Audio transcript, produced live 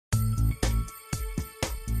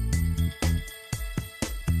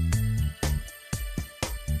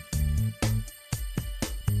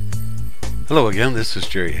Hello again, this is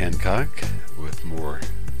Jerry Hancock with more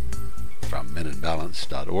from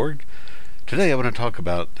menandbalance.org. Today I want to talk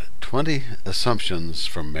about 20 assumptions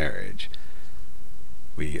from marriage.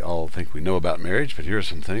 We all think we know about marriage, but here are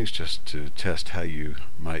some things just to test how you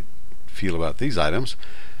might feel about these items.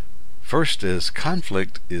 First is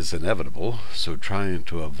conflict is inevitable, so trying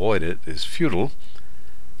to avoid it is futile.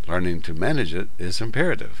 Learning to manage it is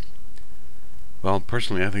imperative. Well,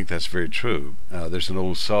 personally, I think that's very true. There's an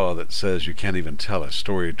old saw that says you can't even tell a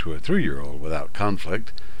story to a 3-year-old without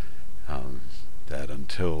conflict. That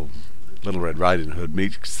until Little Red Riding Hood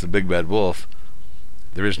meets the Big Bad Wolf,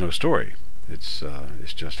 there is no story. It's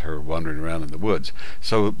just her wandering around in the woods.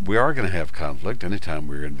 So we are going to have conflict anytime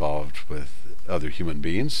we're involved with other human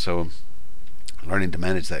beings. So learning to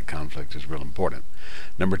manage that conflict is real important.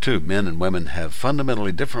 Number 2, men and women have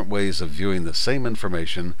fundamentally different ways of viewing the same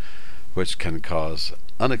information, which can cause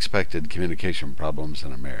unexpected communication problems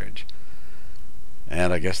in a marriage.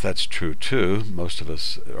 And I guess that's true too. Most of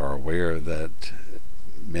us are aware that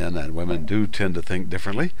men and women do tend to think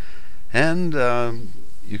differently, and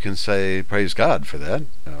you can say praise God for that.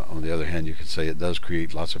 On the other hand, you can say it does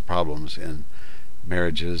create lots of problems in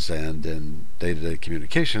marriages and in day-to-day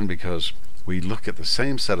communication because we look at the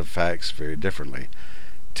same set of facts very differently.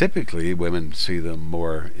 Typically, women see them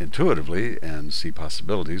more intuitively and see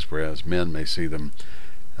possibilities, whereas men may see them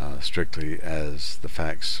strictly as the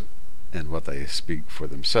facts and what they speak for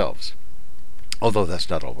themselves. Although that's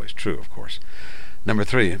not always true, of course. Number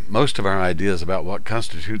 3, most of our ideas about what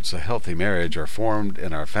constitutes a healthy marriage are formed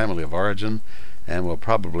in our family of origin and will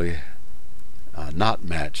probably not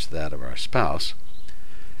match that of our spouse.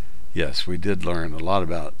 Yes, we did learn a lot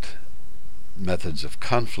about methods of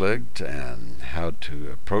conflict and how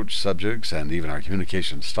to approach subjects and even our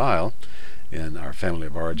communication style in our family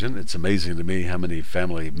of origin. It's amazing to me how many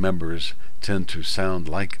family members tend to sound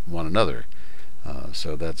like one another.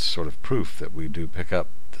 So that's sort of proof that we do pick up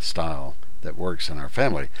the style that works in our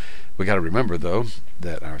family. We got to remember, though,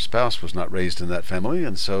 that our spouse was not raised in that family,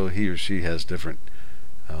 and so he or she has different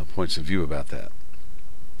points of view about that.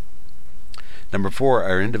 Number 4,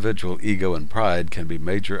 our individual ego and pride can be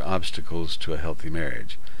major obstacles to a healthy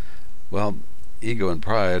marriage. Well, ego and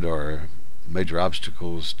pride are major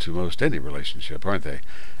obstacles to most any relationship, aren't they?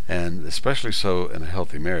 And especially so in a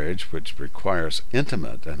healthy marriage, which requires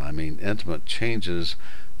intimate, and I mean intimate changes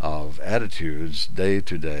of attitudes day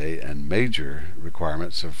to day and major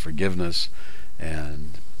requirements of forgiveness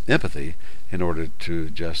and empathy in order to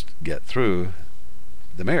just get through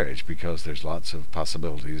the marriage, because there's lots of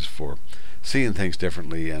possibilities for seeing things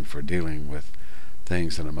differently and for dealing with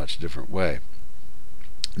things in a much different way.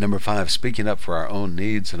 Number 5, speaking up for our own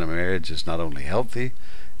needs in a marriage is not only healthy,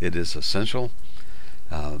 it is essential.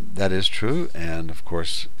 That is true, and of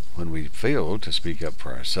course when we fail to speak up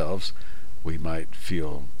for ourselves, we might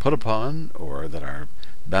feel put upon, or that our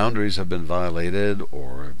boundaries have been violated,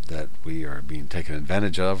 or that we are being taken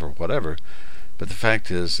advantage of, or whatever. But the fact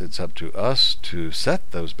is, it's up to us to set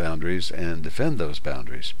those boundaries and defend those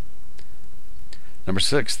boundaries. Number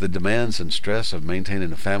 6, the demands and stress of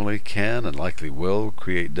maintaining a family can and likely will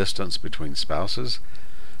create distance between spouses.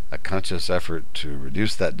 A conscious effort to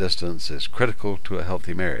reduce that distance is critical to a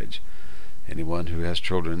healthy marriage. Anyone who has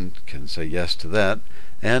children can say yes to that,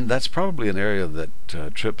 and that's probably an area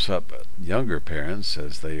that trips up younger parents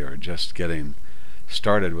as they are just getting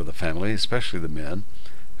started with a family, especially the men,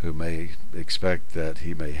 who may expect that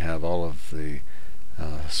he may have all of the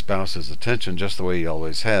spouse's attention just the way he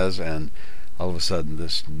always has, and all of a sudden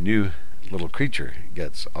this new little creature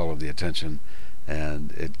gets all of the attention,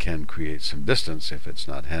 and it can create some distance if it's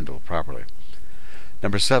not handled properly.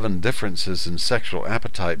 Number 7, differences in sexual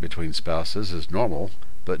appetite between spouses is normal,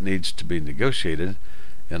 but needs to be negotiated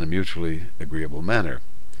in a mutually agreeable manner.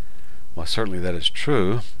 Well, certainly that is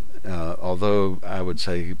true, although I would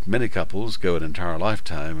say many couples go an entire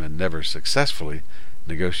lifetime and never successfully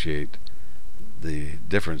negotiate the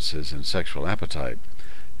differences in sexual appetite.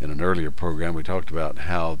 In an earlier program, we talked about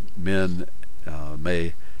how men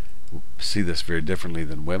may see this very differently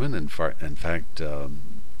than women. In fact,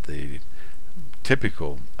 the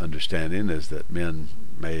typical understanding is that men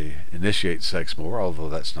may initiate sex more, although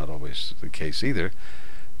that's not always the case either.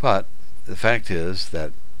 But the fact is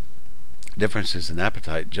that differences in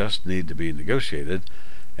appetite just need to be negotiated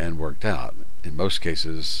and worked out. In most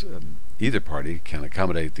cases, either party can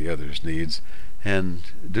accommodate the other's needs and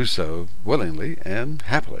do so willingly and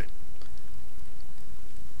happily.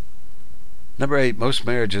 Number 8, most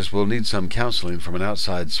marriages will need some counseling from an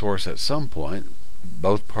outside source at some point.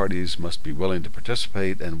 Both parties must be willing to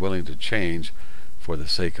participate and willing to change for the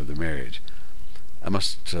sake of the marriage. I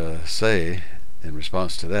must say in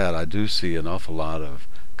response to that, I do see an awful lot of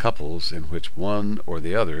couples in which one or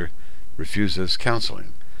the other refuses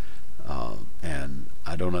counseling. And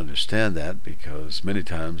I don't understand that, because many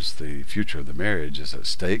times the future of the marriage is at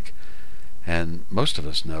stake, and most of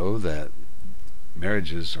us know that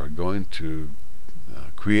marriages are going to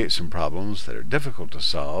create some problems that are difficult to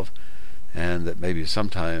solve, and that maybe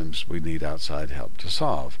sometimes we need outside help to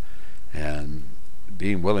solve. And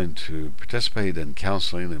being willing to participate in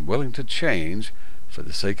counseling and willing to change for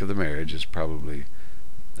the sake of the marriage is probably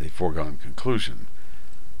a foregone conclusion.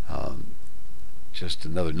 Just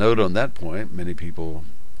another note on that point: many people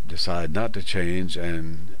decide not to change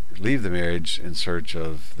and leave the marriage in search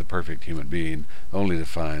of the perfect human being, only to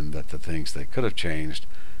find that the things they could have changed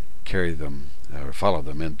carry them or follow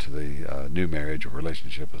them into the new marriage or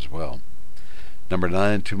relationship as well. Number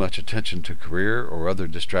 9, too much attention to career or other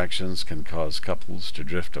distractions can cause couples to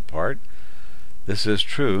drift apart. This is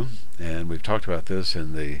true, and we've talked about this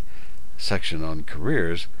in the section on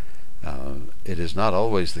careers. It is not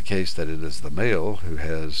always the case that it is the male who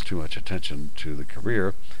has too much attention to the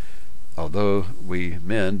career, although we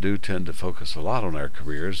men do tend to focus a lot on our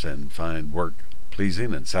careers and find work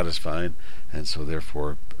pleasing and satisfying, and so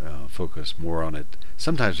therefore focus more on it,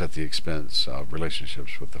 sometimes at the expense of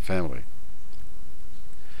relationships with the family.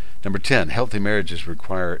 Number 10, healthy marriages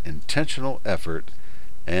require intentional effort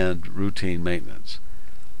and routine maintenance.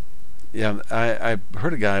 Yeah, I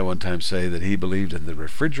heard a guy one time say that he believed in the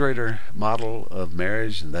refrigerator model of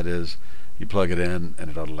marriage, and that is, you plug it in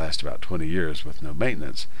and it ought to last about 20 years with no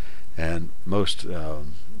maintenance. And most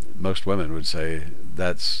women would say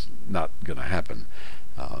that's not going to happen.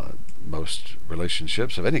 Most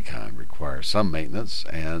relationships of any kind require some maintenance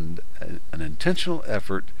and an intentional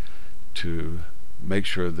effort to make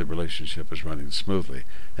sure the relationship is running smoothly.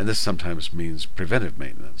 And this sometimes means preventive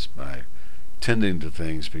maintenance, by tending to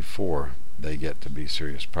things before they get to be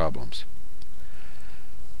serious problems.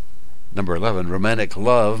 Number 11, romantic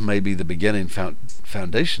love may be the beginning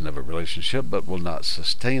foundation of a relationship, but will not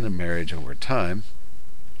sustain a marriage over time.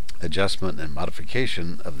 Adjustment and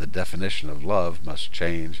modification of the definition of love must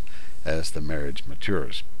change as the marriage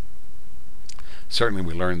matures. Certainly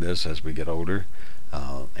we learn this as we get older,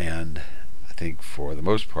 and I think for the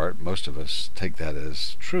most part, most of us take that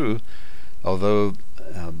as true, although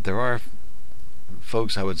there are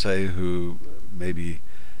folks, I would say, who maybe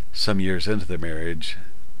some years into their marriage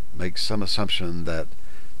make some assumption that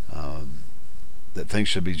that things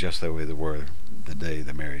should be just the way they were the day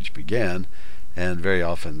the marriage began, and very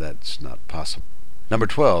often that's not possible. Number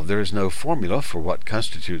 12, there is no formula for what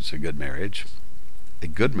constitutes a good marriage. A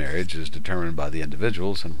good marriage is determined by the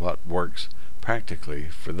individuals and what works practically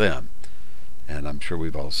for them. And I'm sure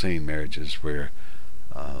we've all seen marriages where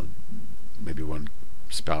maybe one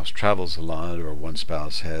spouse travels a lot, or one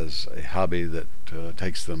spouse has a hobby that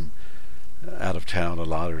takes them out of town a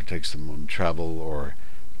lot, or takes them on travel, or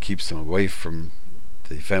keeps them away from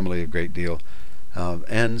the family a great deal,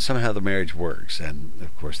 and somehow the marriage works. And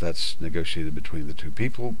of course that's negotiated between the two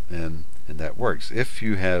people, and that works. If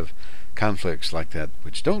you have conflicts like that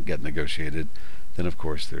which don't get negotiated, then of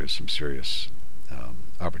course there is some serious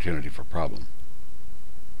opportunity for problem.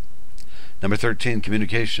 Number 13,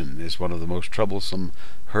 communication is one of the most troublesome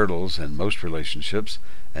hurdles in most relationships,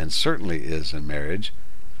 and certainly is in marriage.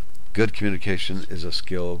 Good communication is a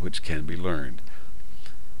skill which can be learned.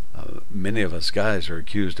 Many of us guys are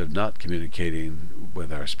accused of not communicating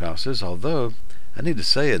with our spouses, although I need to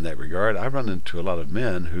say in that regard, I run into a lot of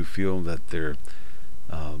men who feel that their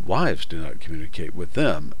wives do not communicate with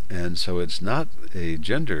them, and so it's not a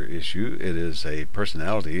gender issue, it is a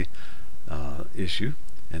personality issue.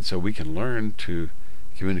 And so we can learn to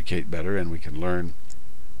communicate better, and we can learn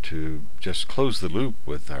to just close the loop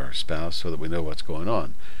with our spouse so that we know what's going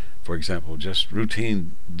on. For example, just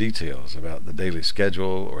routine details about the daily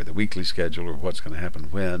schedule or the weekly schedule, or what's going to happen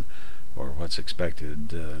when, or what's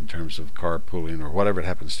expected in terms of carpooling or whatever it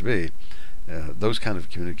happens to be. Those kind of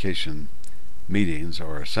communication meetings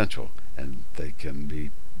are essential, and they can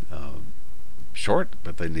be short,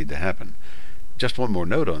 but they need to happen. Just one more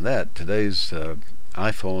note on that. Today's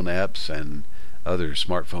iPhone apps and other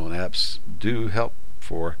smartphone apps do help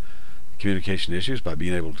for communication issues by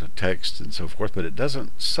being able to text and so forth, but it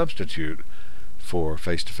doesn't substitute for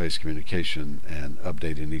face-to-face communication and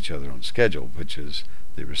updating each other on schedule, which is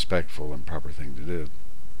the respectful and proper thing to do.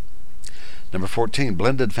 Number 14,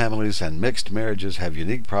 blended families and mixed marriages have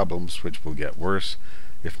unique problems which will get worse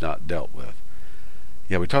if not dealt with.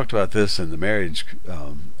 Yeah, we talked about this in the marriage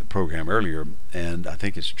program earlier, and I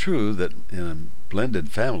think it's true that in a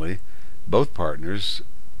blended family, both partners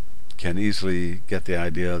can easily get the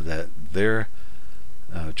idea that their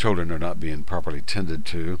children are not being properly tended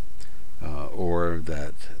to, or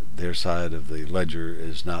that their side of the ledger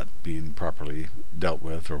is not being properly dealt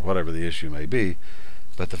with, or whatever the issue may be.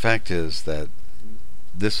 But the fact is that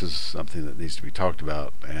this is something that needs to be talked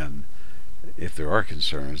about, and if there are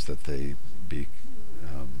concerns, that they be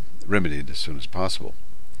remedied as soon as possible.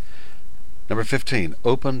 Number 15,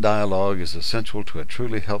 open dialogue is essential to a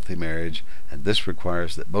truly healthy marriage, and this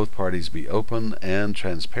requires that both parties be open and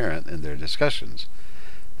transparent in their discussions.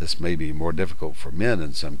 This may be more difficult for men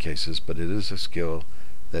in some cases, but it is a skill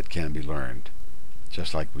that can be learned.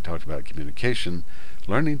 Just like we talked about communication,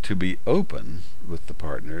 learning to be open with the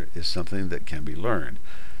partner is something that can be learned.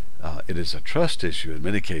 It is a trust issue in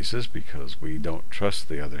many cases because we don't trust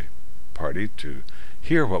the other party to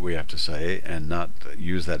hear what we have to say and not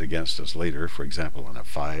use that against us later, for example, in a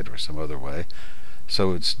fight or some other way.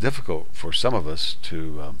 So it's difficult for some of us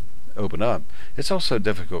to open up. It's also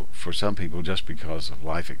difficult for some people just because of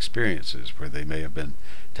life experiences where they may have been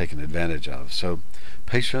taken advantage of. So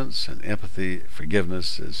patience and empathy,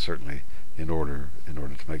 forgiveness is certainly in order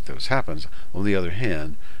to make those happen. On the other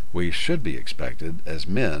hand, we should be expected as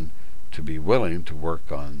men to be willing to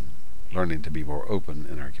work on learning to be more open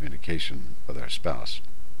in our communication with our spouse.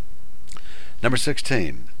 Number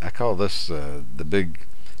 16, I call this the big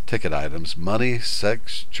ticket items: money,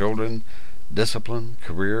 sex, children, discipline,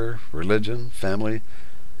 career, religion, family.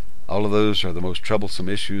 All of those are the most troublesome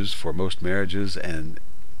issues for most marriages, and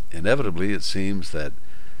inevitably it seems that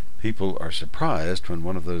people are surprised when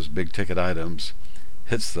one of those big ticket items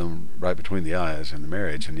hits them right between the eyes in the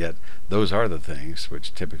marriage, and yet those are the things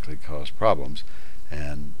which typically cause problems,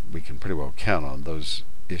 and we can pretty well count on those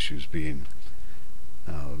issues being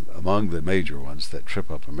among the major ones that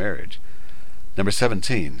trip up a marriage. Number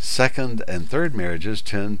 17, second and third marriages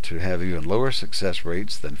tend to have even lower success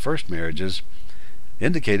rates than first marriages,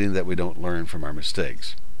 indicating that we don't learn from our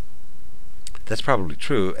mistakes. That's probably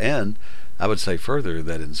true, and I would say further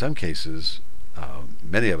that in some cases,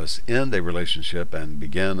 many of us end a relationship and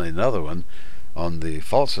begin another one on the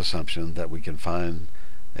false assumption that we can find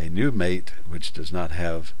a new mate which does not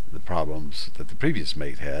have the problems that the previous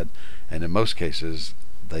mate had, and in most cases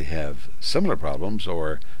they have similar problems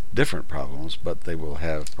or different problems, but they will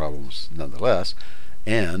have problems nonetheless,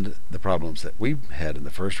 and the problems that we had in the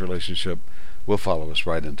first relationship will follow us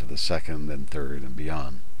right into the second and third and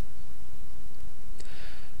beyond.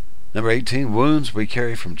 Number 18, wounds we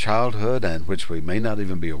carry from childhood and which we may not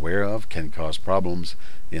even be aware of can cause problems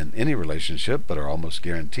in any relationship, but are almost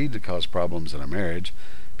guaranteed to cause problems in a marriage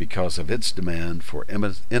because of its demand for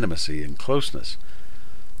intimacy and closeness.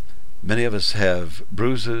 Many of us have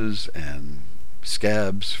bruises and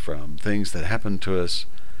scabs from things that happened to us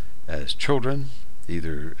as children,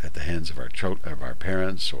 either at the hands of our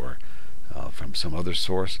parents or from some other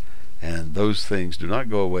source, and those things do not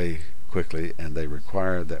go away quickly, and they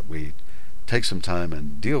require that we take some time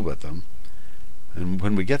and deal with them. And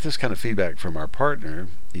when we get this kind of feedback from our partner,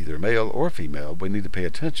 either male or female, we need to pay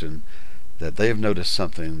attention that they have noticed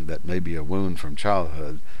something that may be a wound from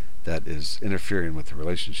childhood that is interfering with the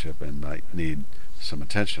relationship and might need some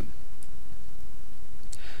attention.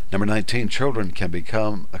 Number 19, children can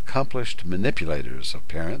become accomplished manipulators of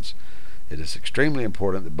parents. It is extremely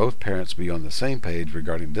important that both parents be on the same page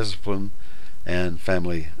regarding discipline and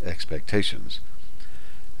family expectations.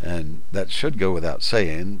 And that should go without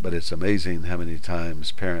saying, but it's amazing how many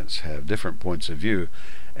times parents have different points of view.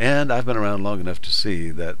 And I've been around long enough to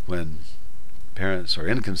see that when parents are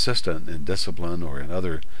inconsistent in discipline or in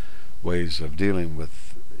other ways of dealing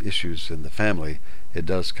with issues in the family, it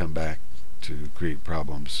does come back to create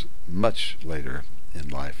problems much later in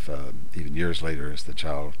life, even years later as the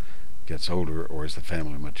child gets older or as the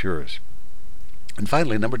family matures. And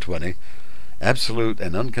finally, number 20, absolute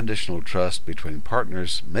and unconditional trust between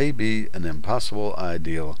partners may be an impossible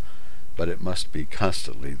ideal, but it must be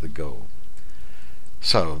constantly the goal.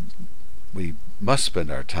 So we must spend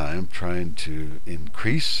our time trying to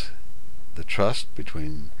increase the trust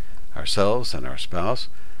between ourselves and our spouse.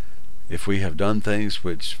 If we have done things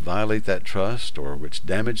which violate that trust or which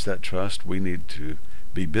damage that trust, we need to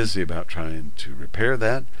be busy about trying to repair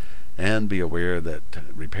that, and be aware that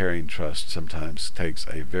repairing trust sometimes takes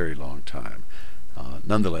a very long time.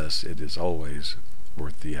 Nonetheless, it is always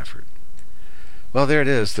worth the effort. Well, there it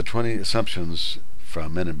is, the 20 assumptions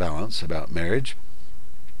from Men in Balance about marriage.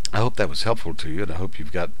 I hope that was helpful to you, and I hope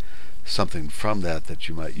you've got something from that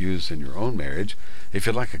you might use in your own marriage. If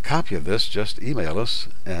you'd like a copy of this, just email us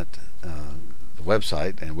at the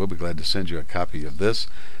website, and we'll be glad to send you a copy of this,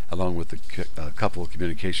 along with the couple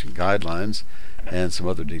communication guidelines and some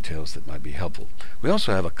other details that might be helpful. We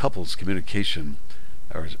also have a couples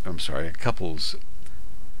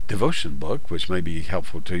devotion book, which may be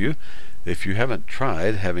helpful to you. If you haven't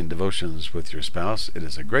tried having devotions with your spouse, it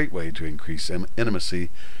is a great way to increase intimacy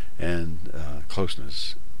and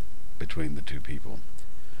closeness between the two people.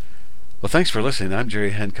 Well, thanks for listening. I'm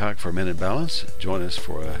Jerry Hancock for Men in Balance. Join us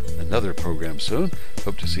for another program soon.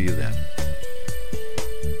 Hope to see you then.